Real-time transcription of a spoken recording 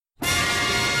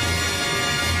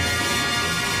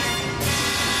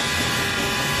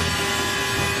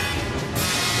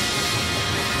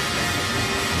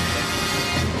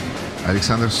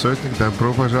Александр Сотник,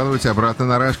 добро пожаловать обратно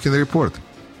на Рашкин Репорт.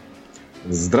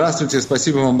 Здравствуйте,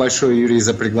 спасибо вам большое, Юрий,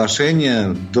 за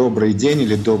приглашение. Добрый день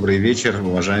или добрый вечер,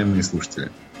 уважаемые слушатели.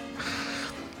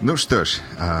 Ну что ж,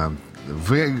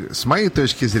 вы, с моей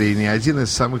точки зрения, один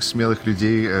из самых смелых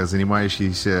людей,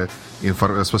 занимающихся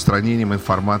распространением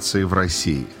информации в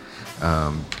России.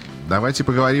 Давайте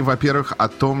поговорим, во-первых, о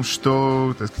том,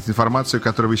 что, так сказать, информацию,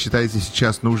 которую вы считаете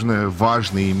сейчас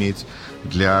важно иметь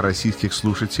для российских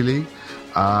слушателей,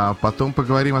 а потом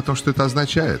поговорим о том, что это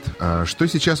означает. Что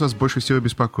сейчас вас больше всего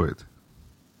беспокоит?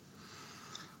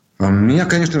 Меня,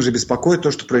 конечно же, беспокоит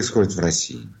то, что происходит в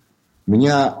России.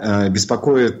 Меня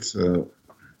беспокоит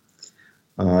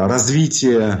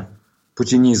развитие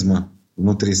путинизма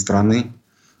внутри страны.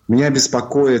 Меня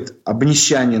беспокоит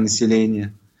обнищание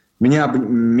населения.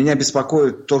 Меня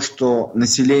беспокоит то, что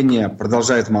население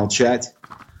продолжает молчать.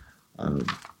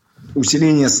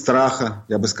 Усиление страха,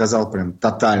 я бы сказал, прям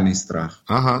тотальный страх.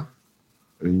 Ага.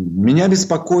 Меня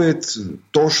беспокоит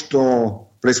то,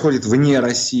 что происходит вне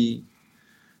России.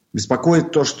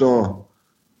 Беспокоит то, что,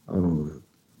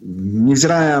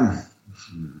 невзирая,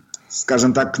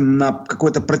 скажем так, на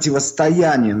какое-то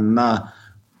противостояние, на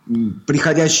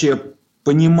приходящее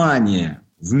понимание,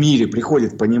 в мире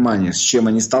приходит понимание, с чем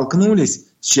они столкнулись,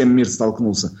 с чем мир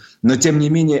столкнулся, но тем не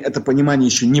менее это понимание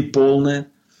еще не полное.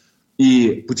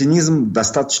 И путинизм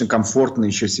достаточно комфортно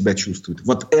еще себя чувствует.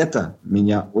 Вот это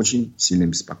меня очень сильно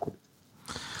беспокоит.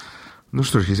 Ну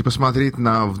что ж, если посмотреть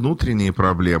на внутренние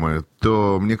проблемы,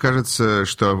 то мне кажется,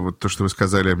 что вот то, что вы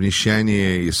сказали,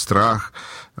 обнищание и страх,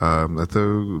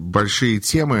 это большие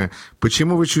темы.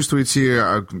 Почему вы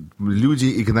чувствуете,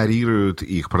 люди игнорируют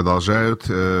их, продолжают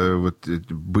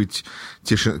быть,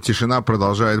 тишина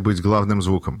продолжает быть главным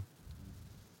звуком?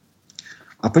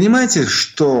 А понимаете,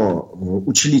 что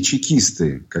учли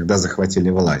чекисты, когда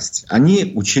захватили власть?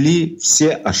 Они учли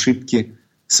все ошибки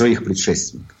своих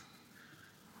предшественников.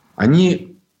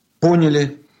 Они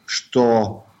поняли,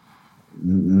 что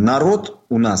народ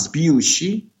у нас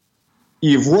пьющий,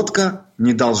 и водка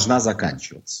не должна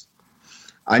заканчиваться.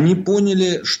 Они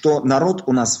поняли, что народ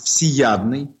у нас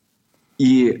всеядный,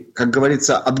 и, как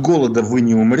говорится, от голода вы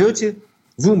не умрете,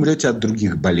 вы умрете от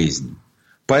других болезней.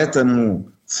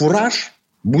 Поэтому фураж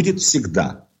будет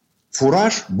всегда.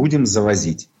 Фураж будем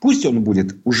завозить. Пусть он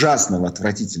будет ужасного,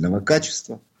 отвратительного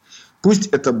качества. Пусть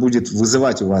это будет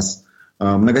вызывать у вас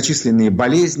многочисленные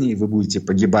болезни, вы будете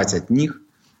погибать от них.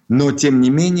 Но, тем не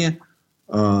менее,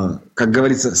 как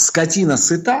говорится, скотина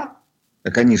сыта,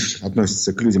 как они же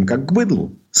относятся к людям как к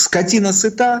быдлу, скотина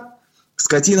сыта,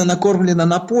 скотина накормлена,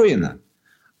 напоена,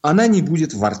 она не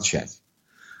будет ворчать.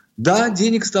 Да,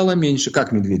 денег стало меньше,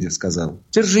 как Медведев сказал.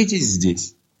 Держитесь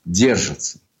здесь.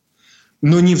 Держатся.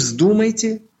 Но не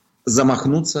вздумайте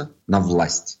замахнуться на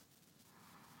власть.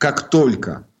 Как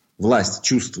только власть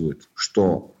чувствует,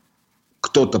 что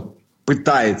кто-то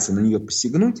пытается на нее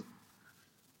посягнуть,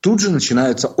 тут же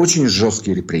начинаются очень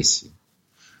жесткие репрессии.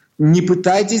 Не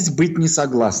пытайтесь быть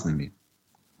несогласными.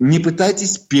 Не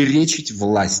пытайтесь перечить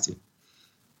власти.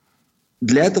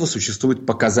 Для этого существуют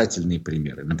показательные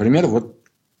примеры. Например, вот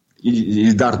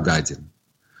Ильдар Дадин.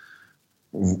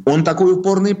 Он такой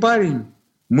упорный парень.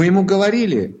 Мы ему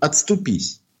говорили,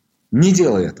 отступись. Не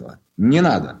делай этого. Не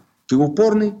надо. Ты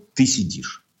упорный, ты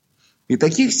сидишь. И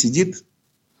таких сидит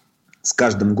с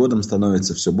каждым годом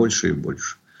становится все больше и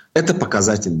больше. Это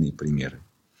показательные примеры.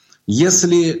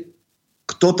 Если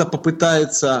кто-то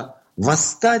попытается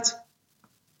восстать,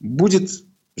 будет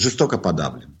жестоко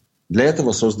подавлен. Для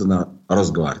этого создана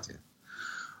Росгвардия.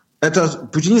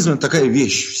 Путинизм – это такая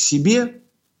вещь в себе,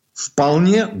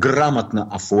 вполне грамотно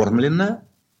оформленная,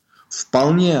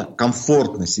 вполне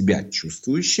комфортно себя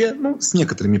чувствующая, с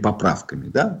некоторыми поправками,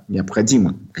 да,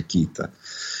 необходимо какие-то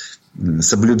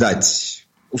соблюдать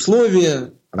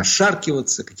условия,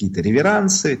 расшаркиваться, какие-то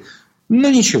реверансы, но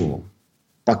ничего.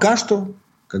 Пока что,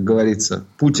 как говорится,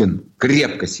 Путин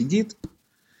крепко сидит,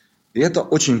 и это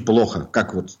очень плохо,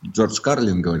 как вот Джордж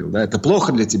Карлин говорил, да, это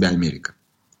плохо для тебя, Америка,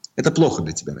 это плохо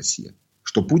для тебя, Россия,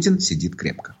 что Путин сидит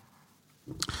крепко.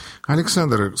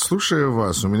 Александр, слушая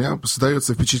вас, у меня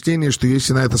создается впечатление, что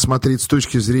если на это смотреть с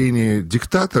точки зрения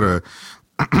диктатора,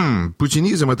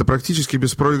 путинизм – это практически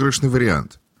беспроигрышный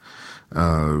вариант.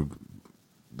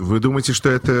 Вы думаете, что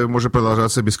это может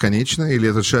продолжаться бесконечно, или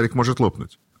этот шарик может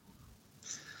лопнуть?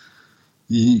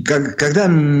 И когда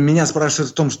меня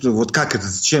спрашивают о том, что вот как это,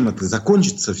 чем это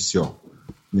закончится все,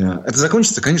 это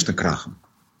закончится, конечно, крахом.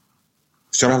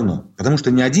 Все равно. Потому что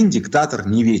ни один диктатор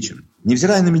не вечен.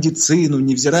 Невзирая на медицину,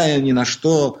 невзирая ни на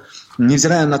что,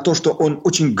 невзирая на то, что он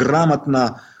очень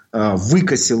грамотно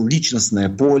выкосил личностное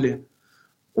поле.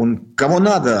 Он кого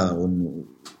надо, он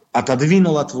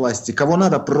отодвинул от власти, кого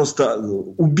надо просто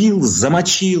убил,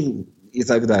 замочил и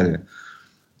так далее.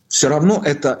 Все равно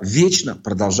это вечно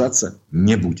продолжаться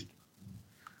не будет.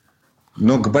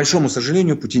 Но, к большому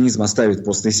сожалению, путинизм оставит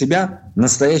после себя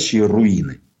настоящие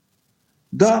руины.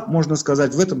 Да, можно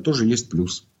сказать, в этом тоже есть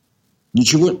плюс.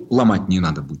 Ничего ломать не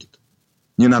надо будет.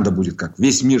 Не надо будет, как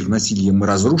весь мир насилием мы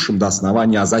разрушим до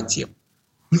основания, а затем.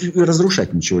 И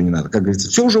разрушать ничего не надо. Как говорится,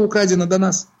 все уже украдено до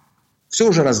нас. Все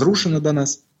уже разрушено до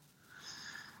нас.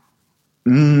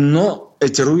 Но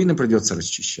эти руины придется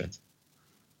расчищать.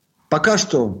 Пока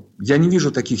что я не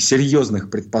вижу таких серьезных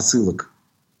предпосылок.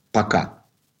 Пока.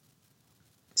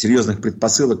 Серьезных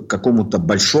предпосылок к какому-то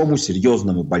большому,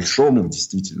 серьезному, большому,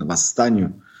 действительно,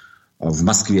 восстанию в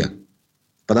Москве.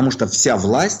 Потому что вся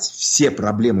власть, все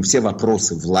проблемы, все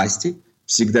вопросы власти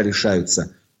всегда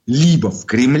решаются либо в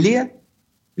Кремле,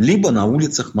 либо на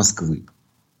улицах Москвы,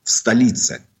 в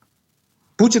столице.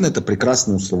 Путин это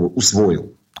прекрасно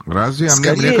усвоил. Разве?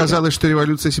 Мне казалось, что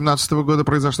революция 17 года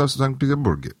произошла в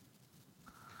Санкт-Петербурге.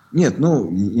 Нет,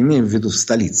 имеем в виду в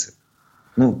столице.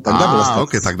 Тогда была столица.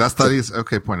 Окей, тогда столица.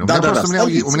 Окей, понял. Да, у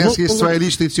меня есть своя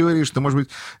личная теория, что, может быть,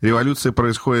 революция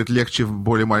происходит легче в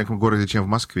более маленьком городе, чем в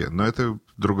Москве. Но это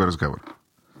другой разговор.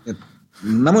 Нет.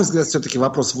 На мой взгляд, все-таки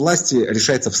вопрос власти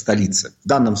решается в столице. В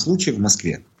данном случае в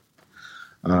Москве.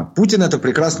 Путин это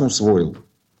прекрасно усвоил.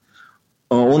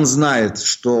 Он знает,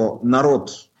 что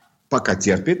народ пока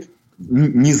терпит,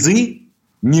 низы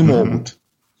не могут.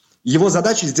 Его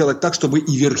задача сделать так, чтобы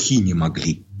и верхи не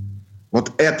могли.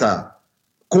 Вот это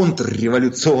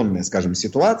контрреволюционная, скажем,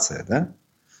 ситуация, да?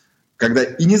 Когда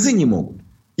и низы не могут,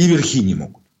 и верхи не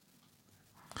могут.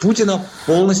 Путина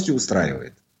полностью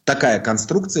устраивает. Такая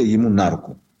конструкция ему на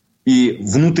руку. И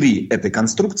внутри этой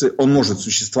конструкции он может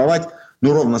существовать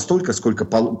ровно столько, сколько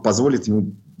позволит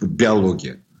ему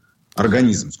биология.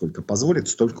 Организм сколько позволит,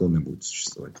 столько он и будет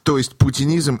существовать. То есть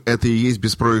путинизм это и есть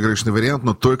беспроигрышный вариант,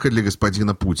 но только для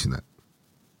господина Путина.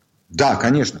 Да,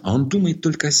 конечно. А он думает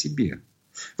только о себе.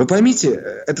 Вы поймите,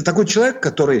 это такой человек,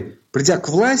 который, придя к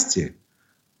власти,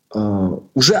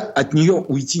 уже от нее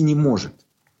уйти не может.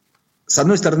 С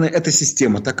одной стороны, эта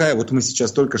система такая, вот мы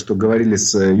сейчас только что говорили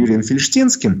с Юрием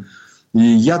Фельштинским, и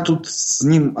я тут с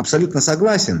ним абсолютно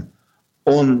согласен.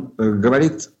 Он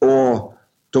говорит о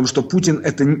том, что Путин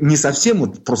это не совсем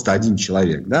вот просто один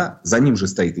человек, да? За ним же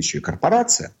стоит еще и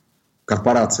корпорация.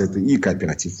 Корпорация это и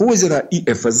Кооператив Озеро, и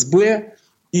ФСБ,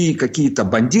 и какие-то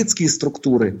бандитские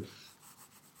структуры.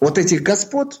 Вот этих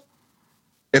господ,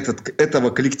 этого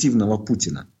коллективного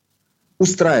Путина,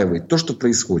 устраивает то, что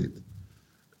происходит.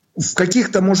 В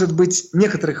каких-то, может быть,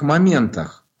 некоторых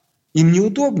моментах им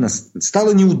неудобно,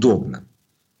 стало неудобно.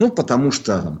 Потому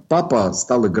что папа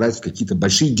стал играть в какие-то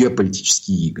большие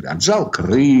геополитические игры. Отжал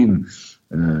Крым,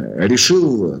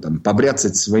 решил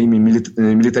побряцать своими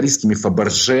милитаристскими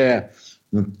Фаберже,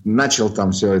 начал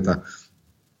там все это.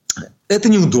 Это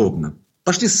неудобно.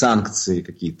 Пошли санкции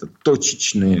какие-то,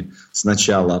 точечные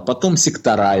сначала, а потом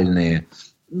секторальные.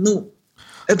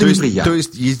 Это неприятно. То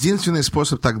есть единственный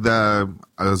способ тогда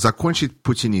закончить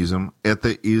путинизм –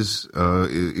 это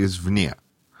извне.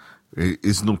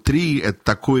 Изнутри это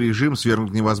такой режим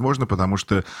свергнуть невозможно, потому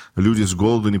что люди с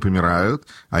голоду не помирают.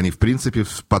 Они, в принципе,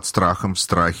 под страхом, в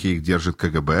страхе их держит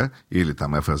КГБ или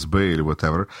там ФСБ или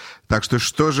whatever. Так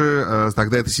что же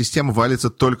тогда эта система валится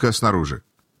только снаружи?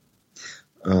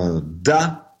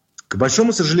 Да, к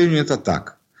большому сожалению, это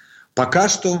так. Пока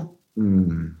что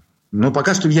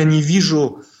я не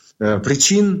вижу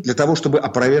причин для того, чтобы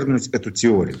опровергнуть эту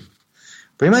теорию.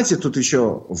 Понимаете, тут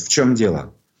еще в чем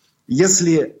дело?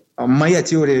 Если моя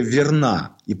теория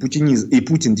верна, и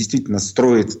Путин действительно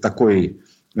строит такой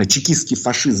чекистский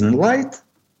фашизм лайт,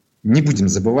 не будем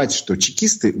забывать, что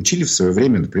чекисты учили в свое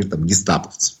время, например,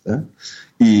 гестаповцев. Да?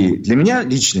 И для меня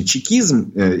лично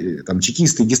чекизм,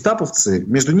 чекисты и гестаповцы,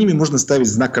 между ними можно ставить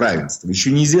знак равенства.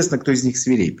 Еще неизвестно, кто из них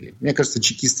свирепее. Мне кажется,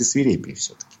 чекисты свирепее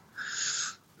все-таки.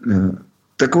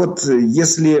 Так вот,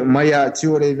 если моя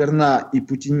теория верна, и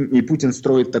Путин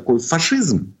строит такой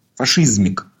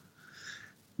фашизмик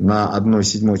на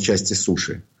 1/7 части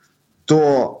суши,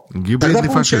 то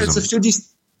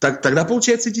тогда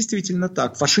получается действительно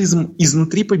так. Фашизм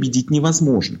изнутри победить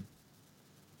невозможно.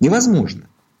 Невозможно.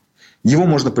 Его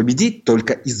можно победить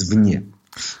только извне.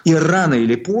 И рано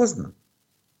или поздно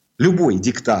любой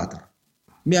диктатор,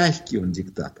 мягкий он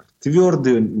диктатор,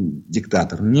 твердый он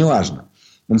диктатор, неважно,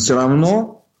 он все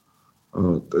равно,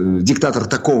 диктатор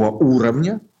такого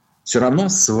уровня, все равно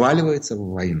сваливается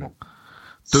в войну.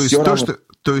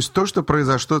 То есть то, что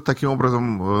произошло таким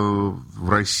образом в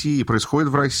России, происходит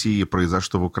в России,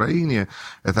 произошло в Украине,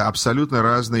 это абсолютно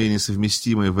разные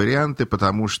несовместимые варианты,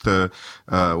 потому что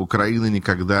Украина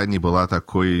никогда не была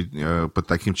под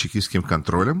таким чекистским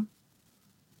контролем?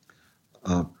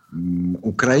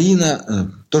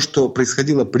 Украина, то, что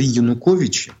происходило при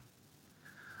Януковиче.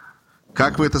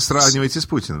 Как вы это сравниваете с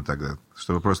Путиным тогда?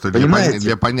 Чтобы просто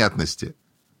для понятности.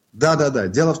 Да.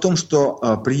 Дело в том,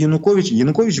 что при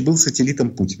Янукович был сателлитом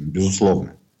Путина,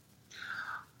 безусловно.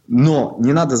 Но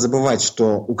не надо забывать,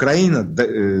 что Украина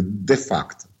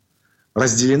де-факто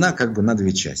разделена как бы на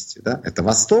две части. Да? Это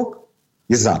Восток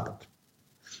и Запад.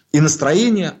 И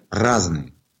настроения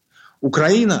разные.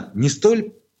 Украина не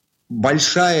столь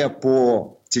большая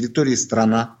по территории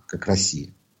страна, как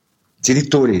Россия.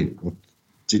 Территории,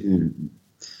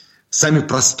 сами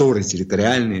просторы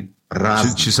территориальные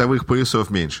разные. Часовых поясов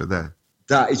меньше, да.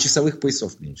 Да, и часовых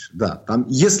поясов меньше. Да. Там,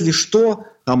 если что,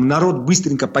 там народ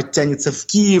быстренько подтянется в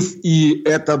Киев, и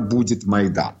это будет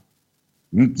Майдан.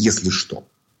 Если что.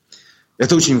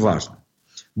 Это очень важно.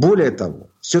 Более того,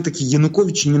 все-таки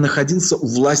Янукович не находился у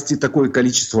власти такое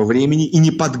количество времени и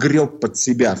не подгреб под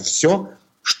себя все,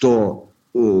 что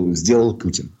сделал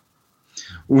Путин.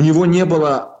 У него не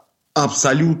было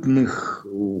абсолютной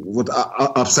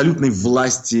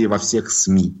власти во всех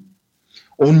СМИ.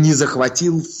 Он не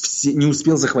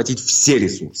успел захватить все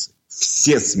ресурсы,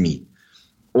 все СМИ.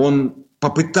 Он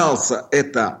попытался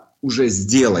это уже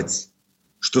сделать,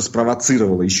 что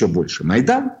спровоцировало еще больше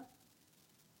Майдан.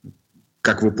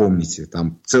 Как вы помните,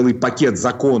 там целый пакет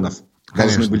законов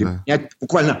должны были принять,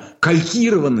 буквально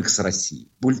калькированных с Россией.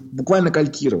 Буквально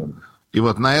калькированных. И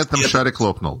вот на этом шарик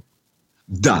лопнул.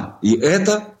 Да, и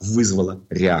это вызвало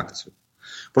реакцию.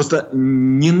 Просто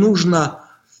не нужно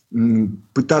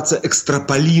пытаться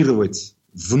экстраполировать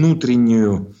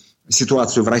внутреннюю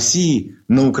ситуацию в России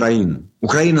на Украину.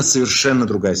 Украина совершенно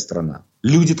другая страна.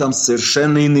 Люди там с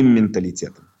совершенно иным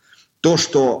менталитетом. То,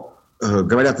 что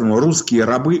говорят ему русские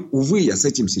рабы, увы, я с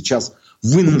этим сейчас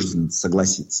вынужден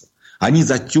согласиться. Они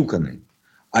затюканы,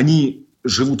 они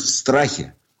живут в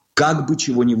страхе, как бы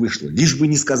чего ни вышло, лишь бы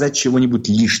не сказать чего-нибудь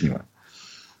лишнего.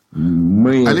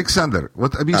 Александр,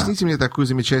 вот объясните мне такую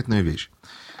замечательную вещь.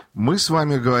 Мы с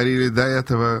вами говорили до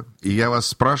этого, и я вас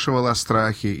спрашивал о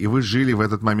страхе, и вы жили в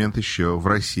этот момент еще в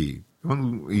России.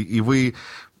 И вы,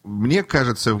 мне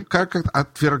кажется, как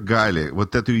отвергали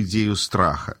вот эту идею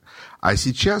страха. А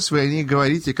сейчас вы о ней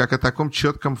говорите как о таком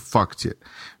четком факте.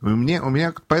 У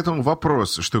меня поэтому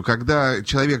вопрос, что когда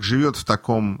человек живет в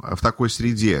такой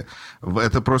среде,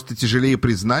 это просто тяжелее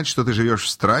признать, что ты живешь в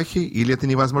страхе, или это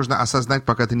невозможно осознать,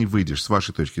 пока ты не выйдешь, с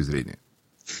вашей точки зрения?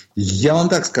 Я вам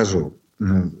так скажу.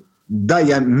 Да,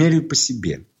 я меряю по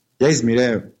себе. Я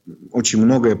измеряю очень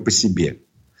многое по себе.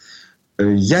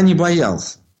 Я не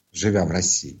боялся, живя в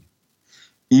России.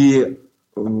 И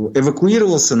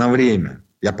эвакуировался на время.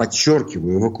 Я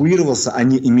подчеркиваю, эвакуировался, а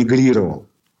не эмигрировал.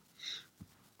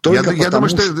 Я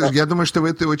думаю, что вы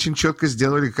это очень четко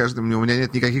сделали. У меня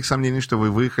нет никаких сомнений, что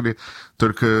вы выехали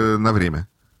только на время.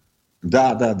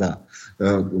 Да.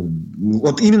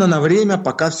 Вот именно на время,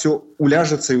 пока все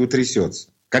уляжется и утрясется.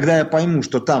 Когда я пойму,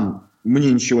 что там мне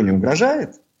ничего не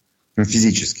угрожает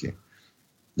физически,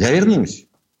 я вернусь.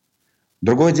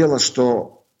 Другое дело,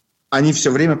 что они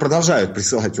все время продолжают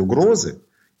присылать угрозы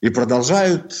и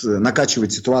продолжают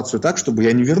накачивать ситуацию так, чтобы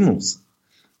я не вернулся.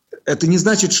 Это не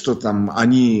значит, что там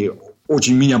они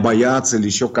очень меня боятся или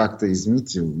еще как-то.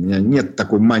 Извините, у меня нет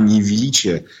такой мании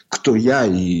величия, кто я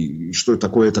и что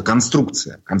такое эта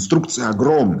конструкция. Конструкция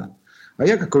огромна. А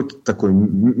я какой-то такой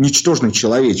ничтожный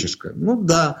человечишка. Ну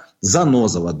да,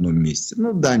 заноза в одном месте.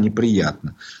 Ну да,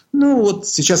 неприятно. Ну вот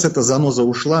сейчас эта заноза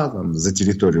ушла там, за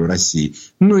территорию России.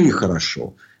 Ну и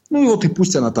хорошо. Ну и вот и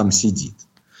пусть она там сидит.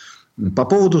 По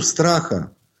поводу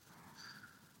страха.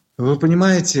 Вы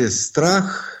понимаете,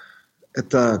 страх –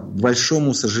 это, к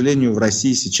большому сожалению, в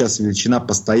России сейчас величина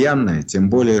постоянная. Тем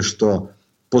более, что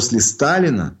после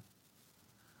Сталина,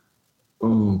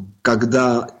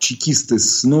 когда чекисты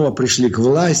снова пришли к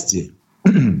власти,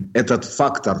 этот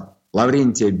фактор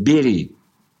Лаврентия Берии,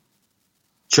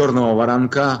 черного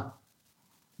воронка,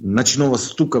 ночного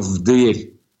стука в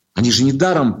дверь, они же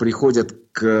недаром приходят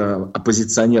к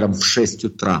оппозиционерам в 6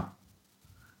 утра.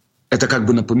 Это как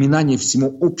бы напоминание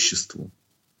всему обществу.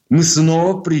 Мы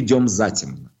снова придем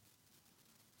затемно.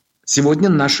 Сегодня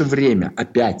наше время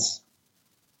опять.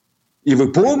 И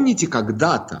вы помните,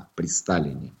 когда-то при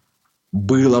Сталине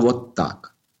было вот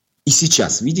так. И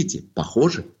сейчас, видите,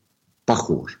 похоже?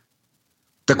 Похоже.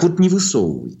 Так вот, не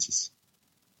высовывайтесь.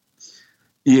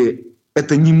 И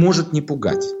это не может не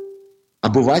пугать.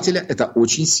 Обывателя это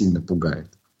очень сильно пугает.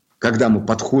 когда мы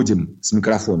подходим с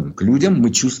микрофоном к людям, мы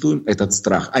чувствуем этот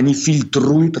страх. Они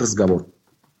фильтруют разговор.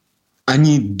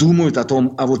 Они думают о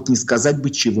том, а вот не сказать бы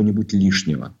чего-нибудь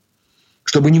лишнего.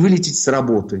 Чтобы не вылететь с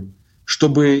работы,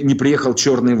 чтобы не приехал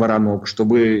черный воронок,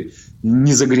 чтобы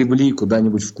не загребли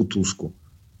куда-нибудь в кутузку.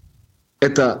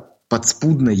 Это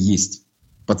подспудно есть,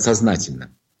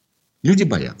 подсознательно. Люди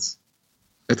боятся.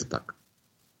 Это так.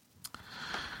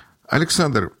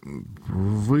 Александр,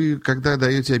 вы, когда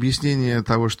даете объяснение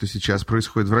того, что сейчас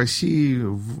происходит в России,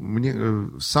 мне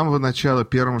с самого начала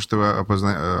первым, что вы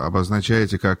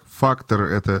обозначаете как фактор,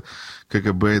 это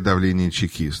КГБ и давление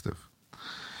чекистов.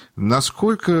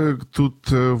 Насколько тут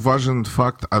важен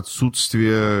факт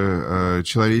отсутствия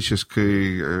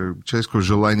человеческого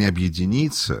желания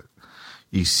объединиться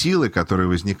и силы, которая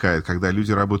возникает, когда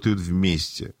люди работают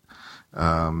вместе?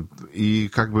 И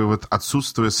как бы вот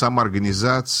отсутствие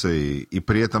самоорганизации, и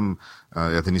при этом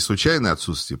это не случайное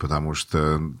отсутствие, потому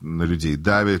что на людей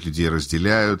давят, людей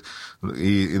разделяют,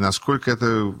 и насколько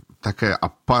это такой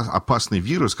опасный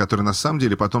вирус, который на самом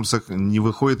деле потом не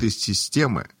выходит из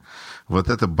системы. Вот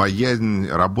эта боязнь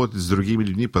работать с другими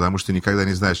людьми, потому что никогда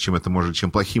не знаешь,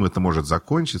 чем плохим это может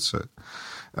закончиться.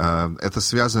 Это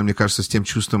связано, мне кажется, с тем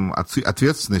чувством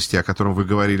ответственности, о котором вы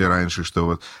говорили раньше, что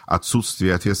вот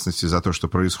отсутствие ответственности за то, что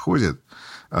происходит,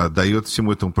 дает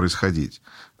всему этому происходить.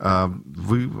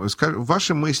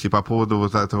 Ваши мысли по поводу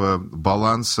вот этого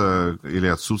баланса или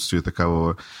отсутствия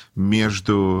такового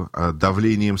между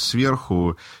давлением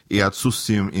сверху и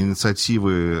отсутствием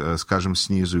инициативы, скажем,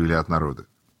 снизу или от народа?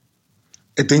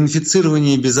 Это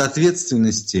инфицирование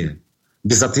безответственностью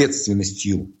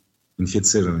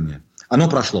инфицирование. Оно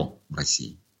прошло в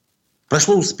России.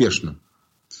 Прошло успешно.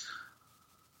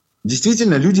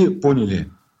 Действительно, люди поняли,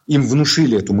 им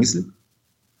внушили эту мысль.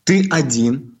 Ты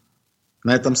один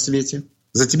на этом свете.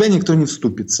 За тебя никто не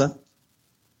вступится.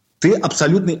 Ты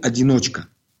абсолютный одиночка.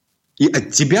 И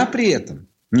от тебя при этом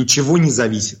ничего не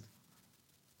зависит.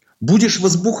 Будешь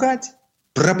возбухать,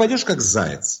 пропадешь как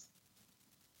заяц.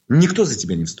 Никто за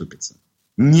тебя не вступится.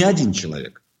 Ни один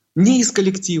человек. Ни из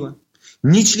коллектива,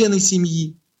 ни члены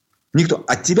семьи. Никто.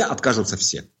 От тебя откажутся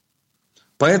все.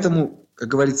 Поэтому, как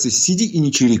говорится, сиди и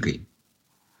не чирикай.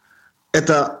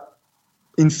 Это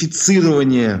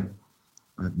инфицирование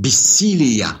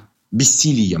бессилием.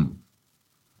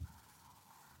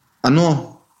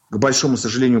 Оно, к большому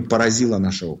сожалению, поразило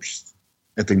наше общество.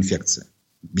 Это инфекция,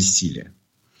 бессилие.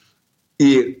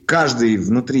 И каждый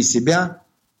внутри себя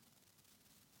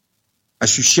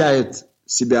ощущает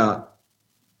себя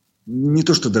не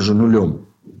то что даже нулем,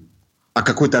 а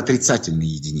какой-то отрицательной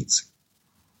единицей.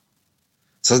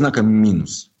 Со знаком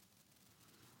минус.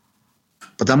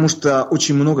 Потому что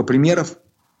очень много примеров,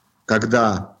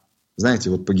 когда, знаете,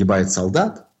 вот погибает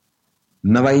солдат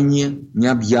на войне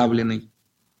необъявленной,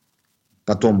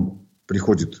 потом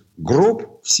приходит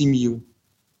гроб в семью,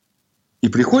 и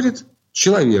приходит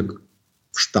человек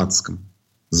в штатском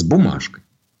с бумажкой.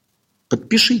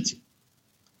 Подпишите.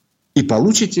 И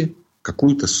получите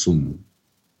какую-то сумму.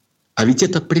 А ведь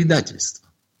это предательство.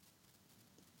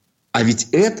 А ведь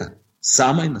это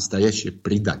самое настоящее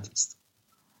предательство.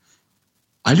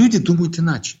 А люди думают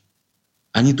иначе.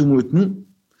 Они думают,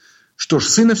 что ж,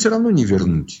 сына все равно не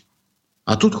вернуть.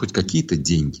 А тут хоть какие-то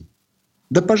деньги.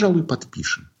 Да, пожалуй,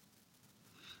 подпишем.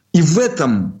 И в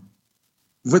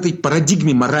этой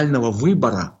парадигме морального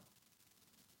выбора,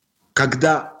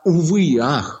 когда, увы и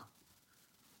ах,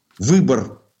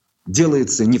 выбор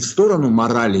делается не в сторону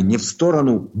морали, не в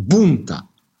сторону бунта,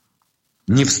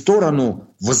 не в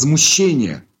сторону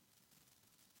возмущения.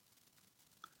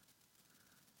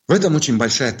 В этом очень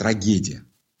большая трагедия.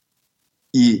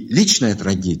 И личная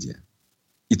трагедия,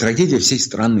 и трагедия всей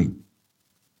страны.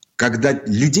 Когда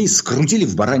людей скрутили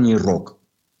в бараний рог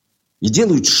и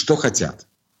делают, что хотят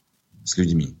с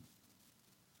людьми.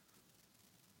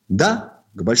 Да,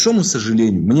 к большому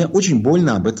сожалению, мне очень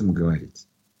больно об этом говорить.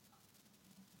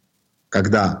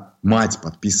 Когда мать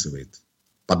подписывает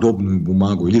подобную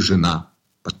бумагу, или жена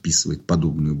подписывает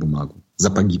подобную бумагу за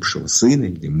погибшего сына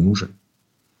или мужа,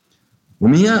 у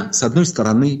меня, с одной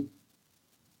стороны,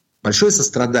 большое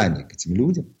сострадание к этим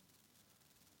людям,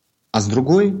 а с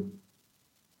другой,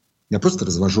 я просто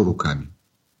развожу руками.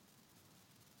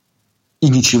 И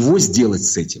ничего сделать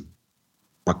с этим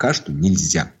пока что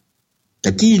нельзя.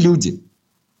 Такие люди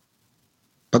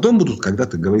потом будут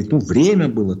когда-то говорить, время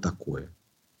было такое.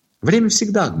 Время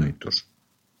всегда одно и то же.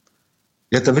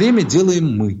 Это время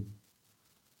делаем мы.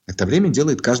 Это время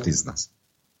делает каждый из нас.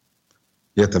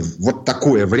 И это вот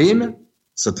такое время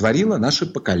сотворило наше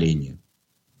поколение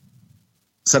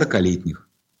 40-летних,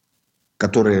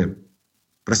 которые,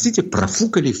 простите,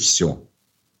 профукали все.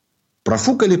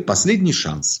 Профукали последний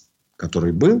шанс.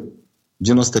 который был в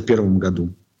 1991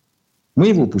 году, мы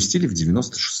его упустили в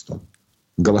 1996,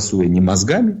 голосуя не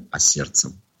мозгами, а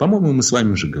сердцем. По-моему, мы с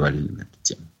вами уже говорили на эту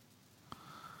тему.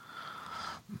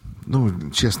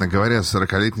 Ну, честно говоря,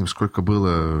 40-летним сколько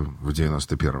было в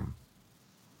 91-м?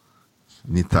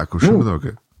 Не так уж и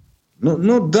много.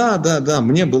 Да,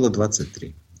 мне было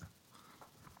 23.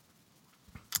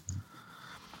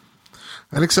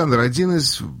 Александр, один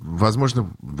из,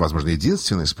 возможно,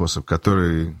 единственный способ,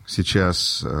 который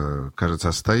сейчас, кажется,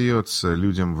 остается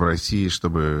людям в России,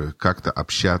 чтобы как-то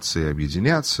общаться и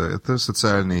объединяться, это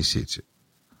социальные сети.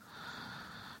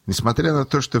 Несмотря на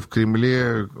то, что в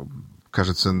Кремле,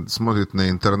 кажется, смотрят на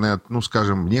интернет, ну,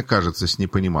 скажем, мне кажется, с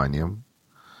непониманием,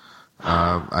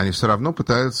 они все равно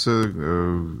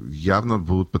явно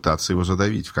будут пытаться его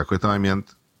задавить. В какой-то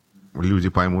момент люди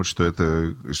поймут, что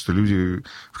люди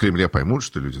в Кремле поймут,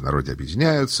 что люди в народе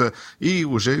объединяются, и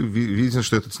уже видно,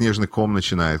 что этот снежный ком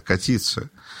начинает катиться.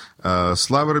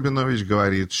 Слава Рабинович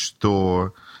говорит,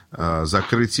 что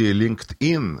закрытие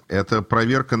LinkedIn – это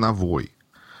проверка на вой.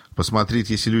 Посмотреть,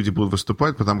 если люди будут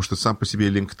выступать, потому что сам по себе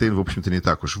LinkedIn, в общем-то, не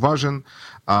так уж важен.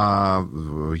 А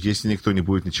если никто не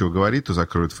будет ничего говорить, то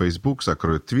закроют Facebook,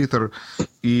 закроют Twitter.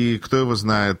 И кто его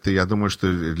знает, я думаю,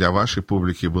 что для вашей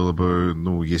публики было бы,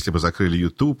 если бы закрыли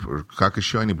YouTube, как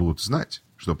еще они будут знать,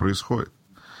 что происходит?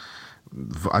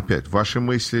 Опять, ваши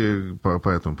мысли по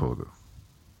этому поводу?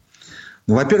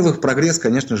 Во-первых, прогресс,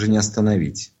 конечно же, не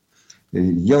остановить.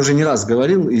 Я уже не раз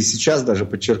говорил, и сейчас даже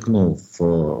подчеркнул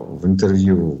в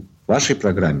интервью в вашей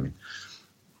программе,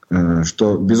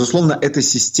 что, безусловно, эта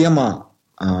система,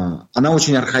 она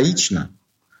очень архаична,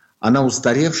 она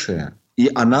устаревшая,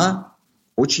 и она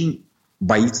очень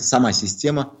боится, сама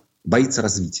система боится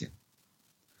развития.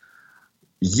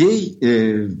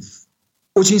 Ей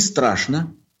очень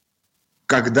страшно,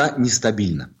 когда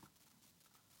нестабильно.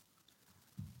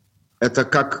 Это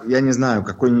как, я не знаю,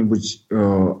 какой-нибудь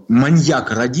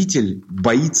маньяк-родитель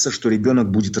боится, что ребенок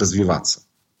будет развиваться,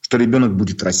 что ребенок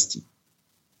будет расти.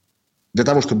 Для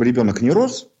того, чтобы ребенок не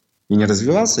рос и не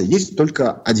развивался, есть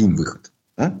только один выход.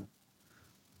 Да?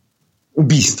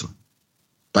 Убийство.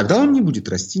 Тогда он не будет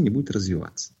расти, не будет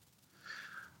развиваться.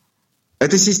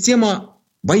 Эта система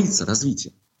боится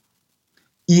развития.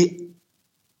 И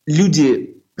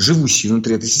люди, живущие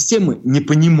внутри этой системы, не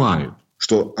понимают,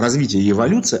 что развитие и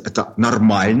эволюция – это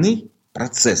нормальный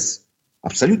процесс,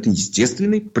 абсолютно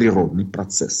естественный природный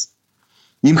процесс.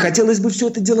 Им хотелось бы все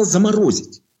это дело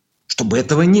заморозить, чтобы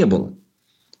этого не было,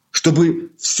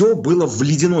 чтобы все было в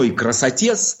ледяной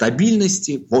красоте,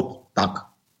 стабильности, вот так,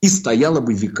 и стояло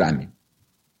бы веками.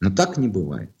 Но так не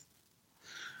бывает.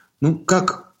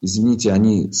 Как, извините,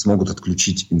 они смогут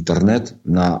отключить интернет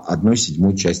на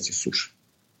 1/7 части суши?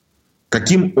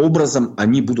 Каким образом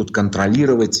они будут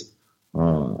контролировать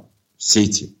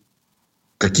сети?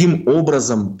 Каким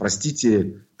образом,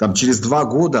 там через 2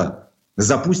 года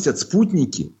запустят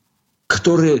спутники,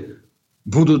 которые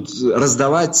будут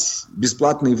раздавать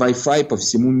бесплатный Wi-Fi по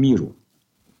всему миру?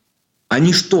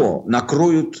 Они что,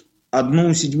 накроют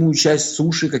 1/7 часть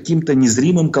суши каким-то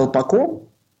незримым колпаком?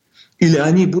 Или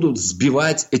они будут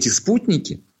сбивать эти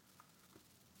спутники?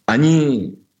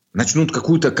 Они начнут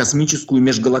какую-то космическую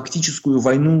межгалактическую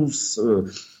войну с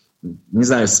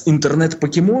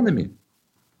интернет-покемонами?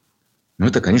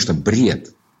 Это, конечно,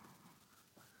 бред.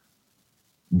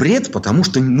 Бред, потому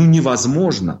что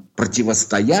невозможно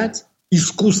противостоять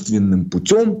искусственным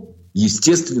путем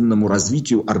естественному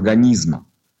развитию организма.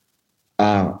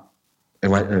 А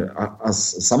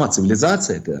сама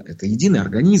цивилизация – это единый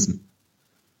организм.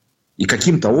 И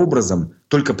каким-то образом,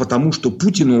 только потому, что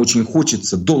Путину очень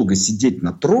хочется долго сидеть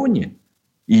на троне,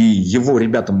 и его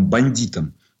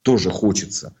ребятам-бандитам тоже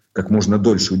хочется как можно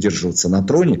дольше удерживаться на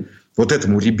троне, вот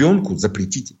этому ребенку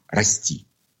запретить расти.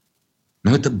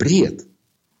 Но это бред.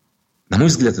 На мой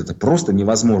взгляд, это просто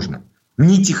невозможно.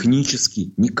 Ни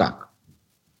технически, никак.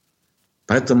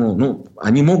 Поэтому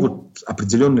они могут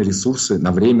определенные ресурсы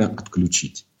на время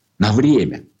отключить. На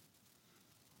время.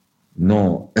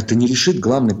 Но это не решит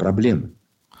главной проблемы.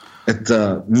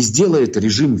 Это не сделает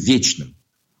режим вечным.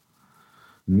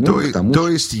 То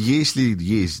есть, если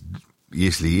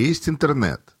есть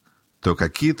интернет, то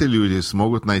какие-то люди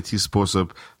смогут найти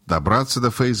способ добраться до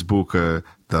Фейсбука,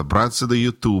 добраться до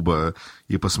Ютуба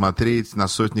и посмотреть на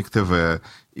Сотник ТВ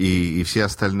и все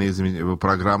остальные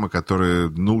программы, которые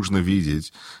нужно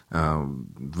видеть.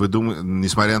 Вы думаете,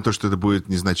 несмотря на то, что это будет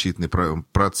незначительный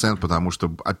процент, потому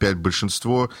что, опять,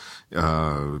 большинство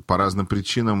по разным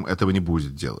причинам этого не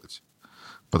будет делать.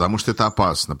 Потому что это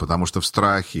опасно, потому что в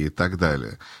страхе и так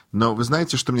далее. Но вы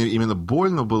знаете, что мне именно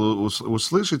больно было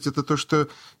услышать, это то, что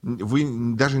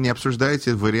вы даже не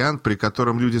обсуждаете вариант, при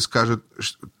котором люди скажут,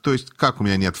 то есть, как у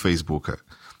меня нет Фейсбука?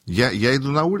 Я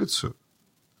иду на улицу.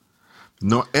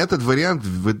 Но этот вариант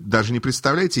вы даже не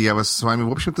представляете, я с вами,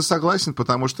 в общем-то, согласен,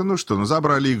 потому что,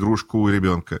 забрали игрушку у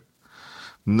ребенка.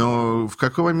 Но в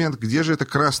какой момент, где же эта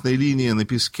красная линия на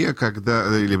песке,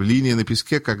 или линия на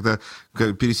песке, когда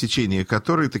пересечение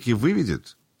которой таки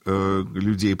выведет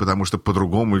людей, потому что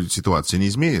по-другому ситуация не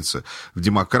изменится. В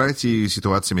демократии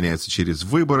ситуация меняется через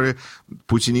выборы.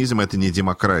 Путинизм — это не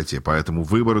демократия, поэтому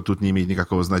выборы тут не имеют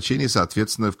никакого значения, и,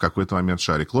 соответственно, в какой-то момент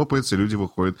шарик лопается, и люди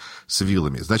выходят с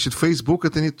вилами. Значит, Facebook —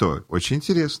 это не то. Очень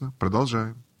интересно.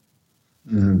 Продолжаем.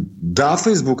 Да,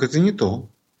 Facebook — это не то.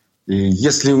 И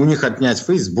если у них отнять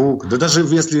Facebook, да даже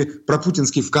если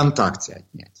пропутинский ВКонтакте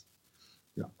отнять,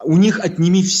 у них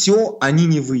отними все, они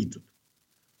не выйдут.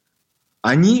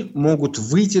 Они могут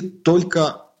выйти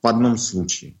только в одном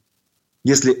случае.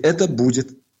 Если это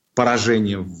будет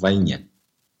поражение в войне.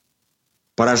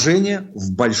 Поражение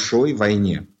в большой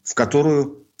войне, в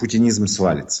которую путинизм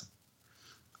свалится.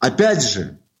 Опять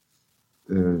же,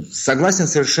 согласен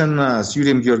совершенно с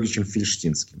Юрием Георгиевичем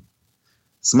Фельштинским.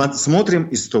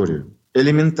 Смотрим историю.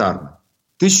 Элементарно.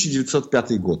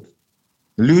 1905 год.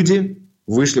 Люди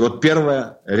вышли,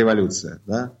 первая революция,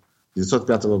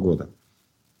 1905 года.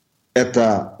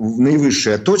 Это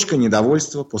наивысшая точка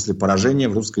недовольства после поражения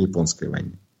в русско-японской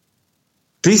войне.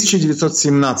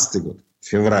 1917 год,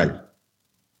 февраль.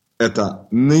 Это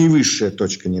наивысшая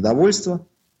точка недовольства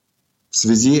в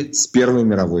связи с Первой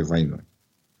мировой войной.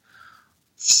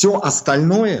 Все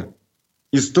остальное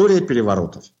 – история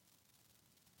переворотов.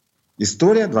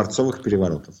 История дворцовых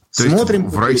переворотов. То Смотрим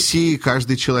есть в России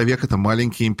каждый человек – это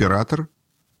маленький император?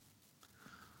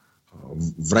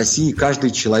 В России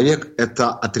каждый человек –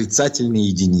 это отрицательная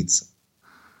единица.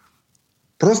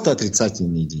 Просто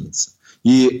отрицательная единица.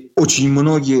 И очень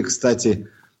многие, кстати,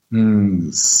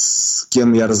 с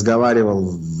кем я разговаривал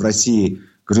в России,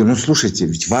 говорю, слушайте,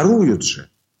 ведь воруют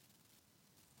же.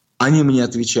 Они мне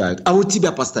отвечают, а вот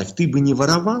тебя поставь, ты бы не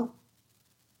воровал?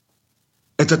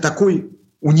 Это такой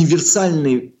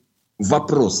универсальный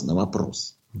вопрос на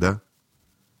вопрос. Да.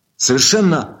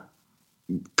 Совершенно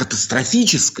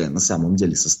катастрофическое на самом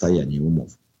деле состояние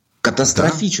умов.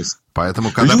 Катастрофическое. Да.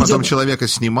 Поэтому, когда потом человека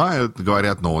снимают,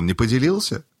 говорят, он не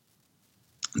поделился.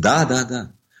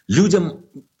 Да.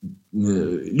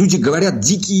 Люди говорят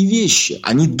дикие вещи.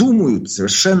 Они думают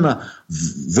совершенно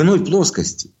в иной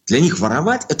плоскости. Для них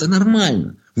воровать – это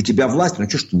нормально. У тебя власть,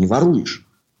 что ж ты не воруешь?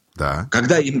 Да.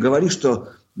 Когда им говоришь,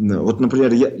 что...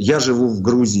 например, я живу в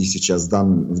Грузии сейчас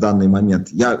в данный момент.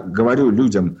 Я говорю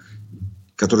людям,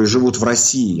 которые живут в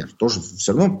России, я тоже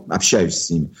все равно общаюсь с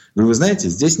ними. Говорю, вы знаете,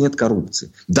 здесь нет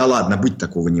коррупции. Да ладно, быть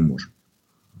такого не может.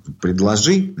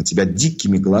 Предложи, на тебя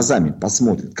дикими глазами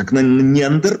посмотрят, как на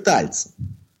неандертальца.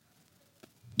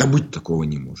 Да быть такого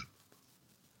не может.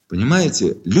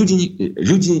 Понимаете,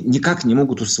 люди никак не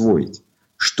могут усвоить,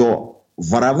 что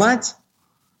воровать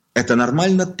это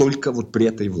нормально только при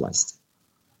этой власти.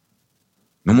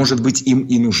 Но, может быть, им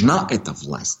и нужна эта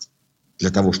власть для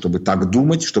того, чтобы так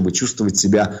думать, чтобы чувствовать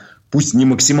себя, пусть не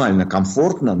максимально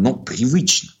комфортно, но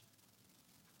привычно.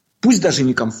 Пусть даже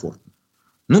не комфортно,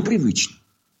 но привычно.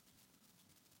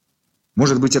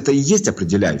 Может быть, это и есть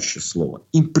определяющее слово.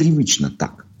 Им привычно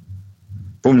так.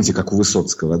 Помните, как у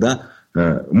Высоцкого,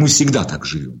 Мы всегда так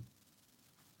живем.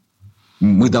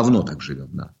 Мы давно так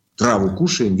живем, Траву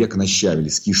кушаем, век нащавили,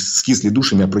 скисли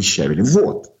душами, опрыщавили.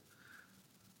 Вот.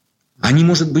 Они,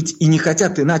 может быть, и не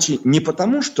хотят иначе не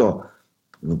потому, что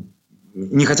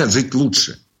не хотят жить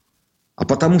лучше, а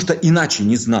потому что иначе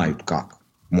не знают, как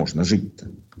можно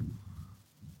жить-то.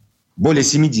 Более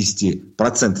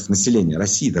 70% населения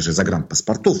России даже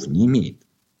загранпаспортов не имеет.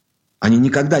 Они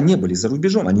никогда не были за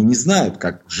рубежом, они не знают,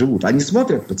 как живут. Они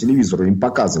смотрят по телевизору, им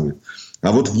показывают.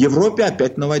 А вот в Европе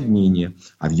опять наводнение,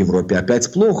 а в Европе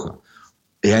опять плохо.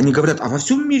 И они говорят, а во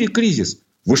всем мире кризис.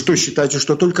 Вы что, считаете,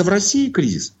 что только в России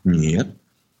кризис? Нет,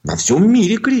 во всем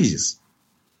мире кризис.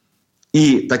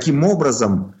 И таким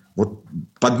образом,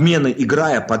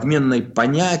 играя подменной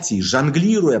понятий,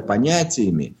 жонглируя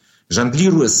понятиями,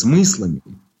 жонглируя смыслами,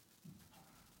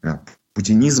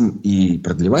 путинизм и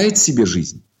продлевает себе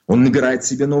жизнь. Он набирает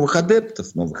себе новых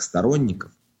адептов, новых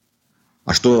сторонников.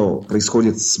 А что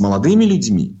происходит с молодыми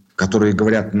людьми, которые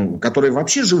говорят, которые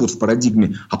вообще живут в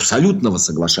парадигме абсолютного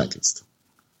соглашательства?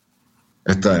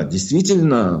 Это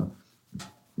действительно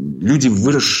люди,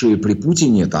 выросшие при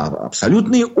Путине, это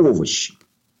абсолютные овощи,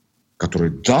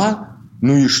 которые,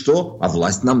 и что? А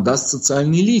власть нам даст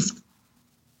социальный лифт.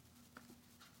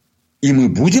 И мы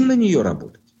будем на нее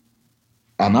работать.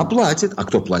 Она платит. А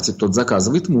кто платит, тот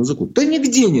заказывает музыку. Да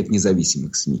нигде нет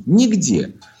независимых СМИ.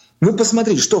 Нигде. Вы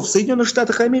посмотрите, что в Соединенных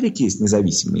Штатах Америки есть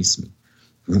независимые СМИ.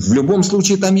 В любом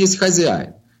случае там есть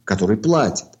хозяин, который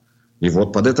платит. И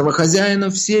вот под этого хозяина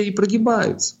все и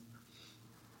прогибаются.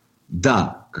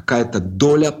 Да, какая-то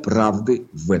доля правды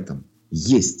в этом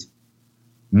есть.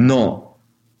 Но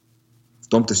в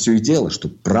том-то все и дело, что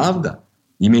правда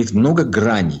имеет много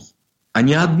граней, а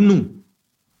не одну.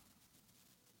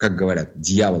 Как говорят,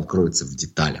 дьявол кроется в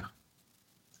деталях.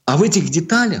 А в этих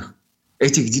деталях,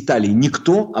 этих деталей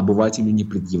никто обывателю не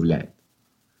предъявляет.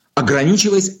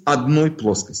 Ограничиваясь одной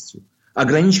плоскостью,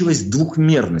 ограничиваясь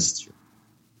двухмерностью.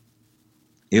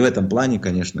 И в этом плане,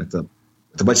 конечно,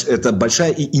 это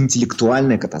большая и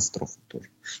интеллектуальная катастрофа тоже.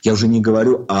 Я уже не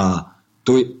говорю о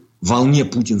той волне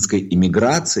путинской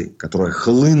иммиграции, которая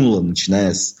хлынула,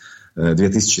 начиная с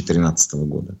 2013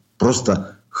 года.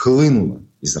 Просто хлынула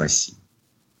из России.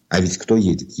 А ведь кто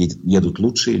едет? Едут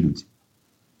лучшие люди.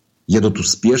 Едут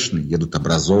успешные, едут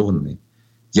образованные,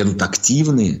 едут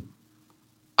активные.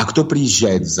 А кто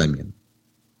приезжает взамен?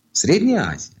 Средняя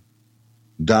Азия.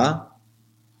 Да,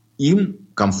 им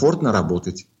комфортно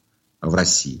работать в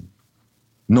России.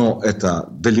 Но это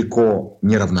далеко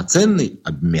не равноценный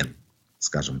обмен,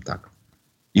 скажем так.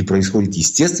 И происходит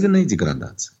естественная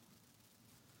деградация.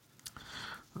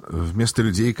 Вместо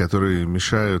людей, которые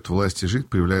мешают власти жить,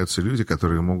 появляются люди,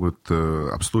 которые могут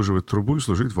обслуживать трубу и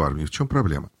служить в армии. В чем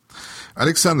проблема?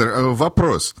 Александр,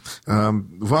 вопрос.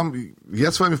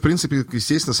 Я с вами, в принципе,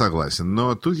 естественно, согласен,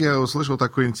 но тут я услышал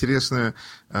такое интересное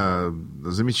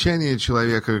замечание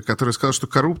человека, который сказал, что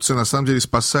коррупция на самом деле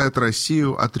спасает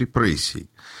Россию от репрессий,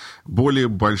 более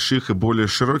больших и более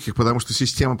широких, потому что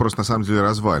система просто на самом деле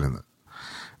развалена.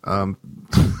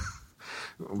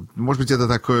 Может быть, это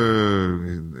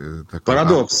такой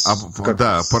парадокс.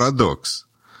 Да, парадокс,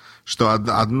 что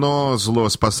одно зло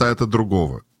спасает от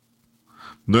другого.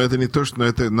 Но это не то,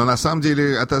 что... Но на самом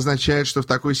деле это означает, что в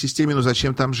такой системе,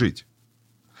 зачем там жить?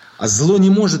 А зло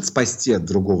не может спасти от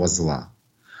другого зла.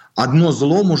 Одно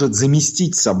зло может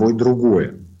заместить собой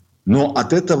другое. Но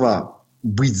от этого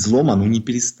быть злом оно не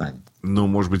перестанет.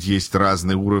 Может быть, есть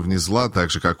разные уровни зла, так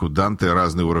же, как у Данте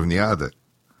разные уровни ада.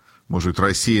 Может быть,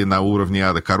 Россия на уровне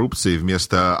ада коррупции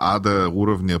вместо ада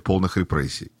уровня полных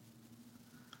репрессий?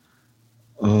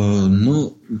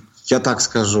 Я так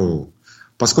скажу...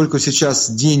 Поскольку сейчас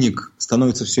денег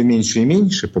становится все меньше и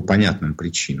меньше по понятным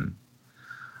причинам,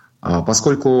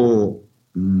 поскольку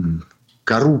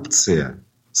коррупция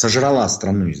сожрала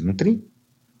страну изнутри,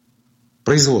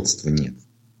 производства нет.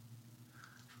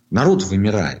 Народ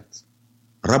вымирает.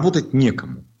 Работать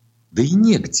некому. Да и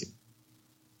негде.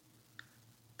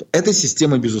 Эта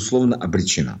система, безусловно,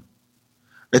 обречена.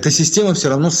 Эта система все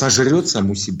равно сожрет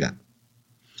саму себя.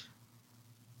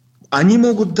 Они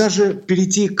могут даже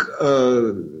перейти к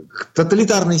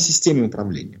тоталитарной системе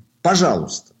управления.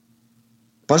 Пожалуйста.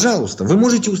 Пожалуйста. Вы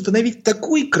можете установить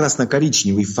такой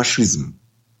красно-коричневый фашизм,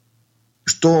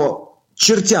 что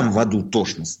чертям в аду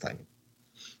тошно станет.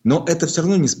 Но это все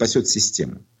равно не спасет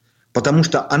систему. Потому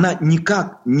что она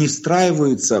никак не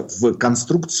встраивается в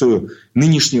конструкцию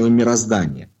нынешнего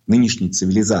мироздания, нынешней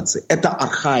цивилизации. Это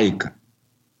архаика.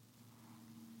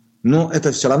 Но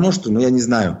это все равно, что, я не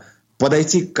знаю...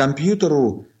 подойти к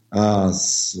компьютеру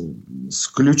с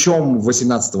ключом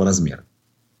 18 размера.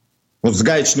 Вот с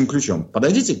гаечным ключом.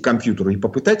 Подойдите к компьютеру и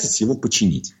попытайтесь его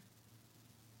починить.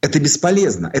 Это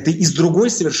бесполезно. Это из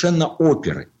другой совершенно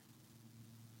оперы.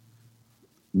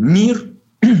 Мир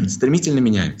стремительно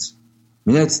меняется.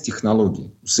 Меняются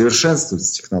технологии.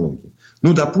 Совершенствуются технологии.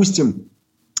 Допустим,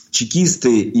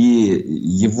 чекисты и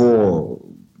его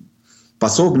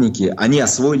пособники, они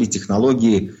освоили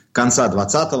технологии конца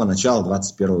 20-го, начала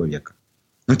 21 века.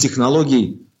 Но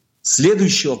технологий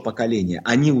следующего поколения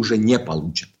они уже не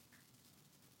получат.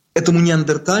 Этому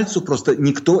неандертальцу просто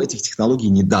никто этих технологий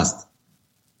не даст.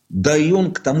 Да и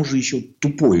он, к тому же, еще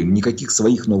тупой. Он никаких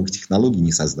своих новых технологий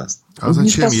не создаст. А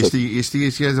зачем, если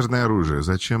есть ядерное оружие,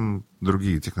 зачем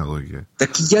другие технологии?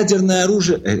 Так ядерное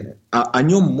оружие, о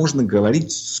нем можно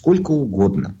говорить сколько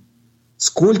угодно.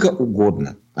 Сколько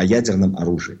угодно о ядерном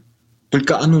оружии.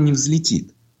 Только оно не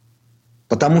взлетит.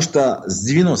 Потому что с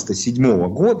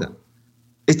 1997 года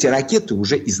эти ракеты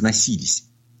уже износились.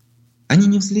 Они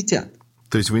не взлетят.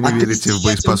 То есть вы не верите в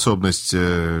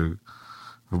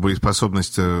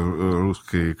боеспособность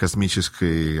русской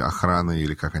космической охраны,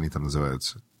 или как они там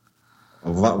называются?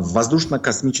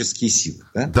 Воздушно-космические силы,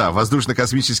 да? Да,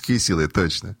 воздушно-космические силы,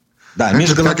 точно. Да,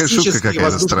 межгалактические,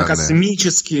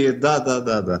 воздушно-космические,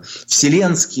 да.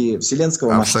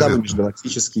 Вселенского масштаба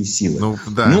межгалактические силы. Ну,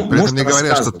 да, при этом мне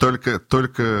говорят, что только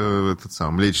этот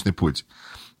самый Млечный Путь.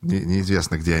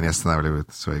 Неизвестно, где они останавливают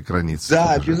свои границы.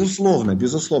 Да,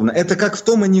 безусловно. Это как в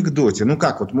том анекдоте. Ну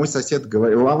как, вот мой сосед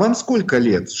говорил, а вам сколько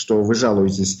лет, что вы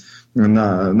жалуетесь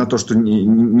на то, что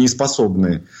не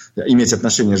способны иметь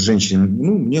отношения с женщиной?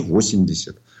 Ну, мне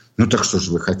 80. Ну так что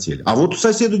же вы хотели? А вот у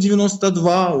соседа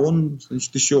 92, он,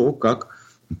 значит, еще как.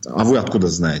 А вы откуда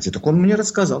знаете? Так он мне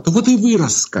рассказал. Так вот и вы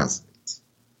рассказываете,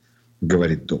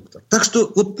 говорит доктор. Так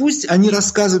что вот пусть они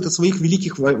рассказывают о своих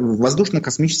великих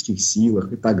воздушно-космических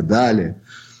силах и так далее.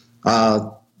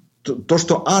 А то,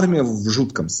 что армия в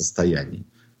жутком состоянии,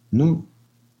 ну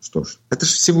что ж, это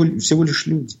же всего лишь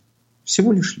люди.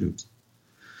 Всего лишь люди.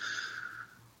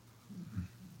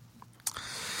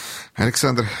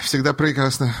 Александр, всегда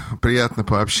приятно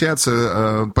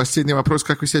пообщаться. Последний вопрос.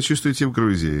 Как вы себя чувствуете в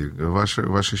Грузии? Ваши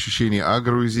ощущения о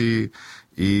Грузии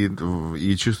и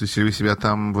чувствуете ли вы себя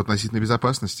там в относительной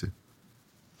безопасности?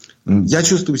 Я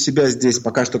чувствую себя здесь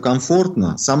пока что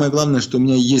комфортно. Самое главное, что у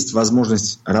меня есть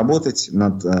возможность работать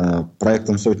над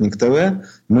проектом «Сотник ТВ».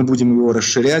 Мы будем его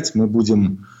расширять, мы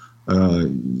будем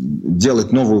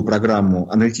делать новую программу,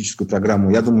 аналитическую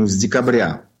программу. Я думаю, с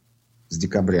декабря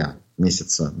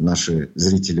месяца наши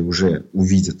зрители уже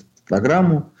увидят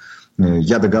программу.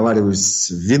 Я договариваюсь с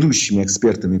ведущими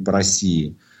экспертами по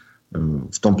России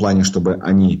в том плане, чтобы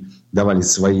они давали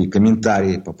свои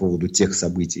комментарии по поводу тех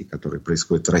событий, которые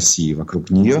происходят в России вокруг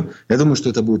нее. Я думаю, что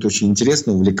это будет очень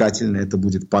интересно, увлекательно. Это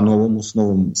будет по-новому, с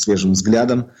новым свежим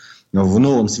взглядом, в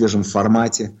новом свежем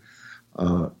формате.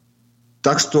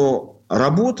 Так что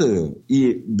работаю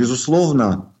и,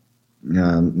 безусловно,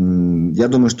 я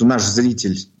думаю, что наш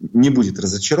зритель не будет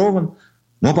разочарован.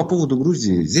 Но по поводу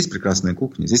Грузии, здесь прекрасная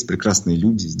кухня, здесь прекрасные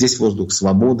люди, здесь воздух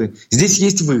свободы, здесь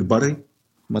есть выборы,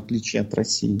 в отличие от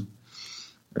России.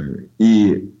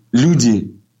 И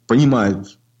люди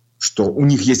понимают, что у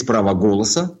них есть право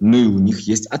голоса, но и у них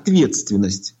есть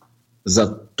ответственность за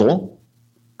то,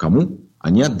 кому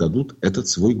они отдадут этот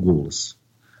свой голос.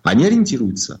 Они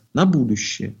ориентируются на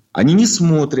будущее. Они не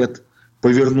смотрят,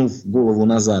 повернув голову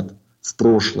назад, в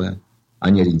прошлое.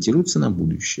 Они ориентируются на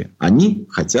будущее. Они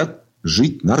хотят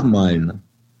жить нормально,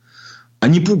 а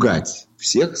не пугать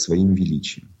всех своим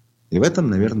величием. И в этом,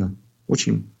 наверное,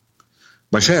 очень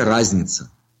большая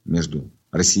разница между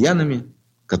россиянами,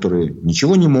 которые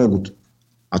ничего не могут,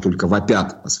 а только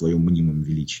вопят о своем мнимом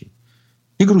величии,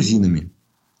 и грузинами,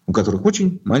 у которых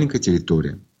очень маленькая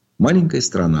территория, маленькая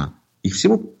страна. Их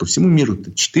всего по всему миру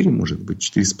 4, может быть,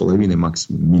 4,5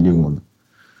 максимум миллиона.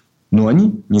 Но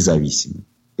они независимы.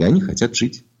 И они хотят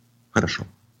жить хорошо.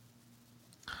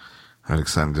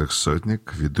 Александр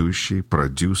Сотник, ведущий,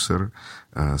 продюсер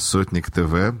 «Сотник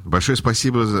ТВ». Большое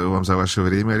спасибо вам за ваше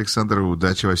время, Александр.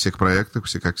 Удачи во всех проектах.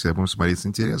 Все, как всегда, будем смотреть с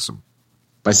интересом.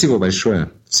 Спасибо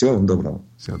большое. Всего вам доброго.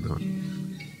 Всего доброго.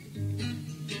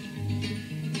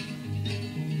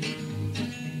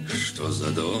 Что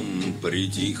за дом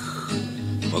притих,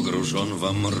 погружен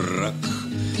во мрак,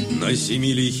 на 7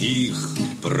 лихих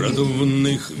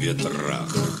продувных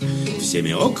ветрах,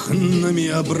 всеми окнами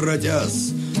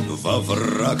обратясь во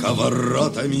враг, а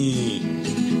воротами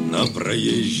на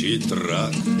проезжий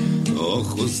трак.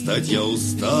 Ох, устать я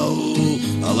устал,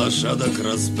 а лошадок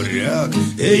распряг.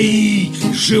 Эй,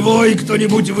 живой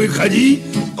кто-нибудь, выходи,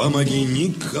 помоги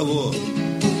никого.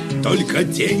 Только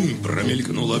тень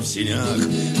промелькнула в сенях,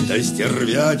 да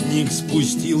стервятник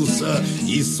спустился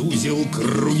и сузил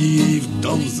круги. В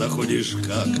дом заходишь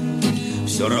как,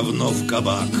 все равно в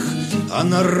кабак. А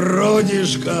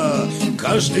народишко,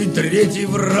 каждый третий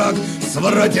враг,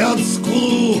 своротят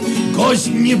скулу.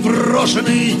 Гость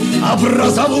непрошенный,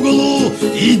 образа в углу,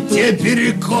 и те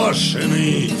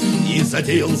перекошены. И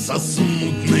затеялся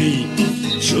смутный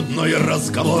чудной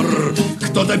разговор.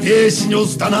 Кто-то песню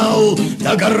стонал,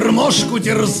 да гармошку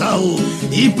терзал.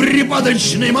 И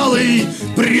припадочный малый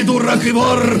придурок и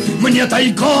вор мне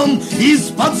тайком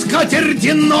из-под скатерти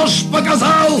нож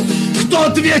показал. Кто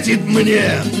ответит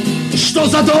мне, что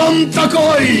за дом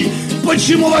такой?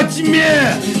 Почему во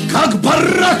тьме, как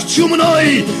барак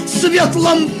чумной, свет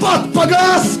лампад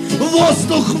погас,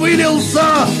 воздух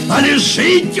вылился, а лишь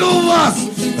жить у вас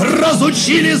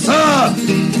разучились.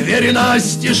 Двери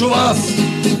настежь у вас,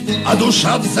 а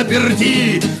душа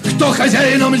взаперти. Кто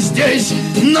хозяином здесь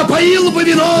напоил бы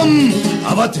вином?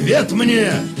 А в ответ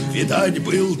мне Видать,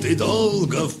 был ты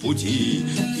долго в пути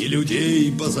и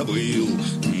людей позабыл.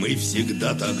 Мы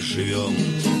всегда так живем,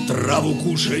 траву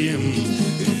кушаем,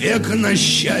 век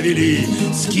нащавили,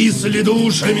 скисли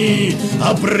душами,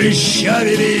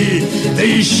 опрыщавили, да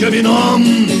еще вином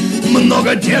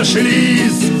много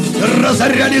тешились,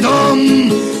 разоряли дом,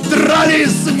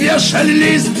 дрались,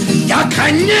 вешались. Я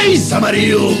коней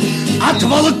заморил, от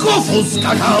волков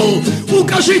ускакал.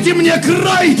 Укажите мне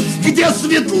край, где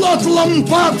светло от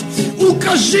лампад.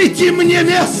 Укажите мне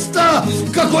место,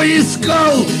 какое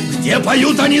искал, где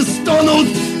поют они, стонут,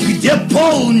 где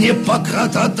пол не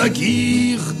покат. О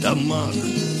таких домах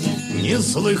не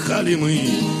слыхали мы.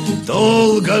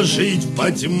 Долго жить в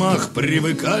потьмах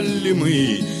привыкали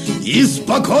мы.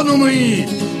 Испокону мы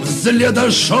в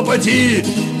зледошепоте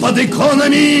под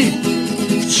иконами,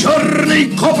 в черной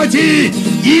копоти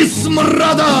и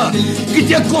смрада,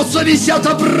 где косо висят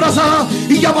образа.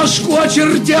 Я башку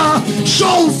очертя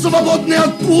шел свободный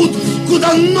от пут,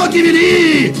 куда ноги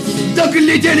вели, да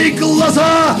глядели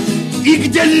глаза. И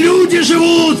где люди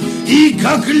живут, и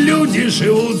как люди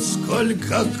живут.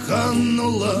 Сколько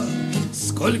кануло,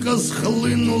 сколько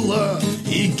схлынуло,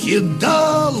 и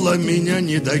кидала меня,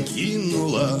 не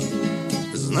докинула.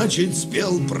 Значит,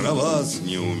 спел про вас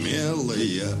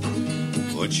неумелая,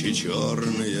 очи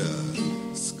черные,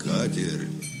 скатерть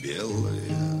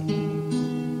белая.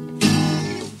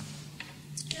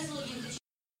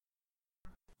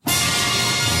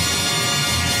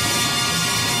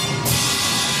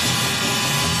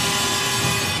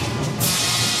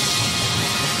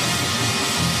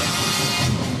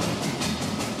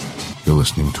 You're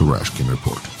listening to Rashkin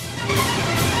Report.